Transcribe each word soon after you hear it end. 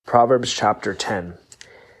Proverbs chapter 10.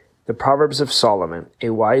 The Proverbs of Solomon. A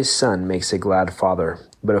wise son makes a glad father,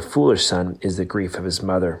 but a foolish son is the grief of his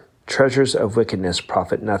mother. Treasures of wickedness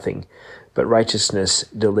profit nothing, but righteousness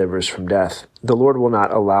delivers from death. The Lord will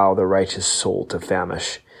not allow the righteous soul to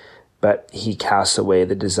famish, but he casts away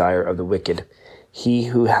the desire of the wicked. He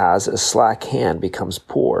who has a slack hand becomes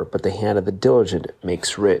poor, but the hand of the diligent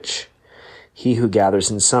makes rich. He who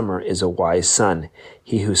gathers in summer is a wise son.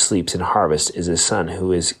 He who sleeps in harvest is a son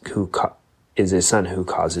who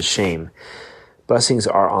causes shame. Blessings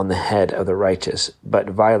are on the head of the righteous, but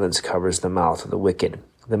violence covers the mouth of the wicked.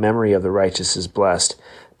 The memory of the righteous is blessed,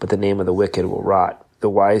 but the name of the wicked will rot. The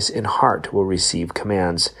wise in heart will receive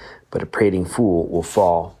commands, but a prating fool will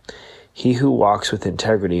fall. He who walks with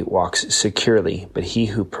integrity walks securely, but he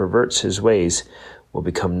who perverts his ways will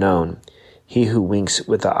become known. He who winks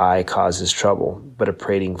with the eye causes trouble, but a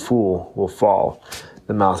prating fool will fall.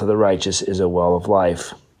 The mouth of the righteous is a well of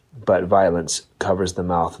life, but violence covers the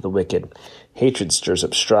mouth of the wicked. Hatred stirs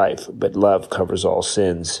up strife, but love covers all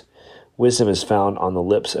sins. Wisdom is found on the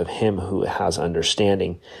lips of him who has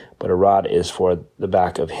understanding, but a rod is for the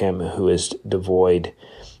back of him who is devoid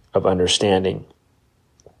of understanding.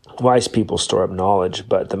 Wise people store up knowledge,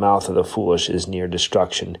 but the mouth of the foolish is near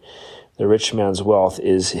destruction. The rich man's wealth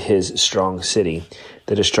is his strong city.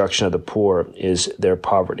 The destruction of the poor is their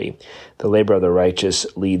poverty. The labor of the righteous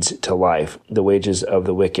leads to life, the wages of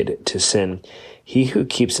the wicked to sin. He who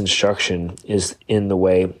keeps instruction is in the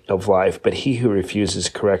way of life, but he who refuses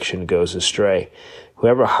correction goes astray.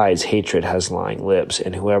 Whoever hides hatred has lying lips,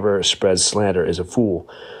 and whoever spreads slander is a fool.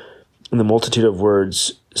 In the multitude of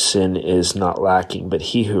words, sin is not lacking, but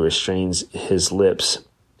he who restrains his lips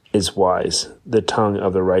is wise. The tongue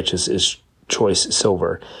of the righteous is choice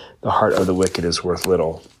silver. The heart of the wicked is worth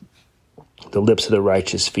little. The lips of the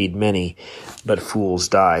righteous feed many, but fools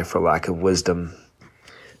die for lack of wisdom.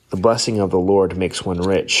 The blessing of the Lord makes one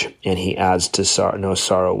rich, and he adds to no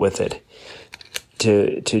sorrow with it.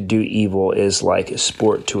 To do evil is like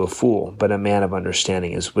sport to a fool, but a man of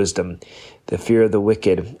understanding is wisdom. The fear of the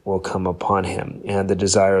wicked will come upon him, and the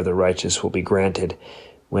desire of the righteous will be granted.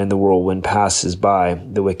 When the whirlwind passes by,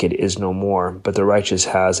 the wicked is no more, but the righteous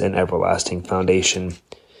has an everlasting foundation.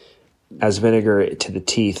 As vinegar to the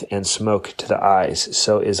teeth and smoke to the eyes,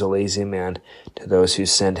 so is a lazy man to those who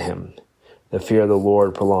send him. The fear of the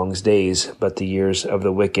Lord prolongs days, but the years of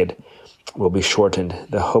the wicked will be shortened.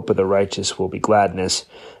 The hope of the righteous will be gladness,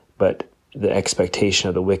 but the expectation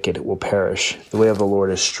of the wicked will perish. The way of the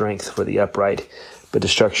Lord is strength for the upright, but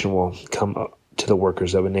destruction will come to the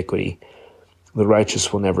workers of iniquity. The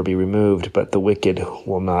righteous will never be removed, but the wicked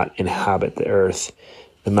will not inhabit the earth.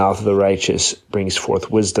 The mouth of the righteous brings forth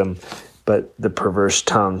wisdom, but the perverse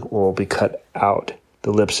tongue will be cut out.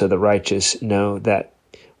 The lips of the righteous know that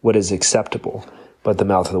what is acceptable, but the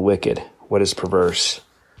mouth of the wicked, what is perverse.